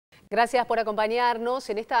Gracias por acompañarnos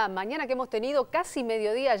en esta mañana que hemos tenido casi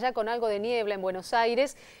mediodía ya con algo de niebla en Buenos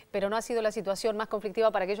Aires, pero no ha sido la situación más conflictiva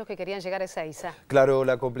para aquellos que querían llegar a Ezeiza. Claro,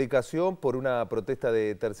 la complicación por una protesta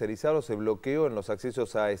de tercerizados, el bloqueo en los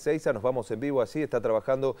accesos a Ezeiza. Nos vamos en vivo así, está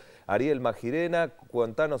trabajando Ariel Magirena.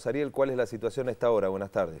 Cuéntanos, Ariel, ¿cuál es la situación a esta hora?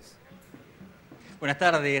 Buenas tardes. Buenas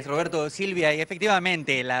tardes, Roberto, Silvia, y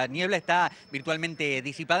efectivamente la niebla está virtualmente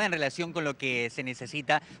disipada en relación con lo que se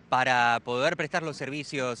necesita para poder prestar los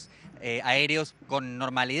servicios aéreos con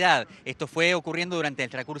normalidad. Esto fue ocurriendo durante el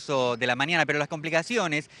transcurso de la mañana, pero las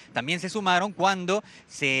complicaciones también se sumaron cuando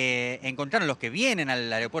se encontraron los que vienen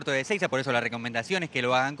al aeropuerto de Ezeiza, por eso la recomendación es que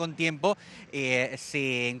lo hagan con tiempo,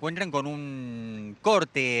 se encuentran con un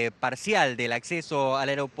corte parcial del acceso al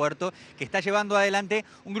aeropuerto que está llevando adelante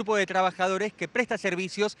un grupo de trabajadores que presta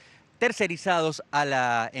servicios tercerizados a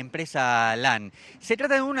la empresa LAN. Se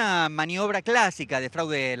trata de una maniobra clásica de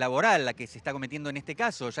fraude laboral la que se está cometiendo en este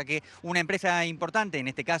caso, ya que una empresa importante, en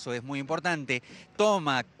este caso es muy importante,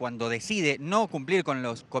 toma cuando decide no cumplir con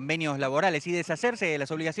los convenios laborales y deshacerse de las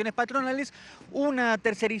obligaciones patronales, una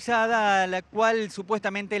tercerizada a la cual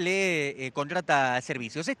supuestamente le contrata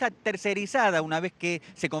servicios. Esta tercerizada, una vez que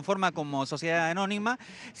se conforma como sociedad anónima,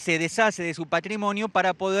 se deshace de su patrimonio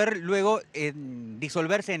para poder luego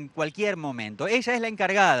disolverse en cualquier momento. Ella es la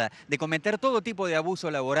encargada de cometer todo tipo de abuso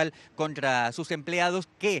laboral contra sus empleados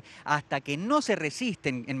que hasta que no se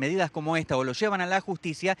resisten en medidas como esta o lo llevan a la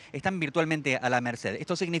justicia, están virtualmente a la merced.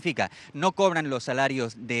 Esto significa no cobran los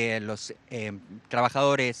salarios de los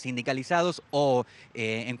trabajadores sindicalizados o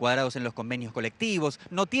encuadrados en los convenios colectivos,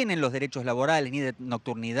 no tienen los derechos laborales ni de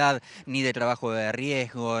nocturnidad, ni de trabajo de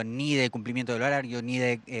riesgo, ni de cumplimiento del horario, ni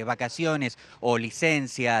de vacaciones o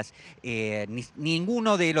licencias,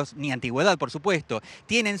 ninguno de los, ni antigüedad, por supuesto.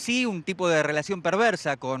 Tienen sí un tipo de relación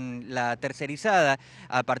perversa con la tercerizada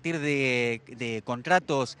a partir de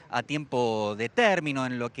contratos a tiempo de término,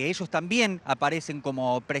 en lo que ellos también aparecen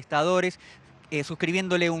como prestadores,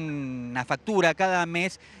 suscribiéndole una factura cada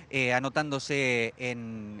mes, anotándose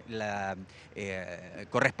en la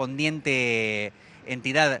correspondiente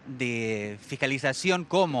entidad de fiscalización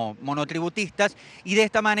como monotributistas, y de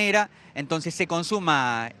esta manera entonces se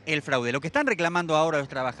consuma el fraude. Lo que están reclamando ahora los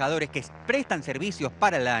trabajadores que prestan servicios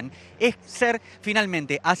para LAN es ser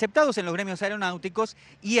finalmente aceptados en los gremios aeronáuticos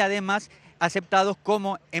y además aceptados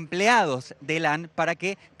como empleados de LAN para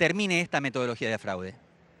que termine esta metodología de fraude.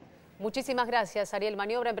 Muchísimas gracias, Ariel.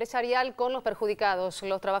 Maniobra empresarial con los perjudicados.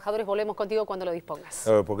 Los trabajadores, volvemos contigo cuando lo dispongas.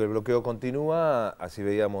 Porque el bloqueo continúa, así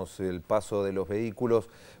veíamos el paso de los vehículos,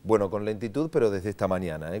 bueno, con lentitud, pero desde esta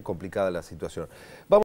mañana, complicada la situación. Vamos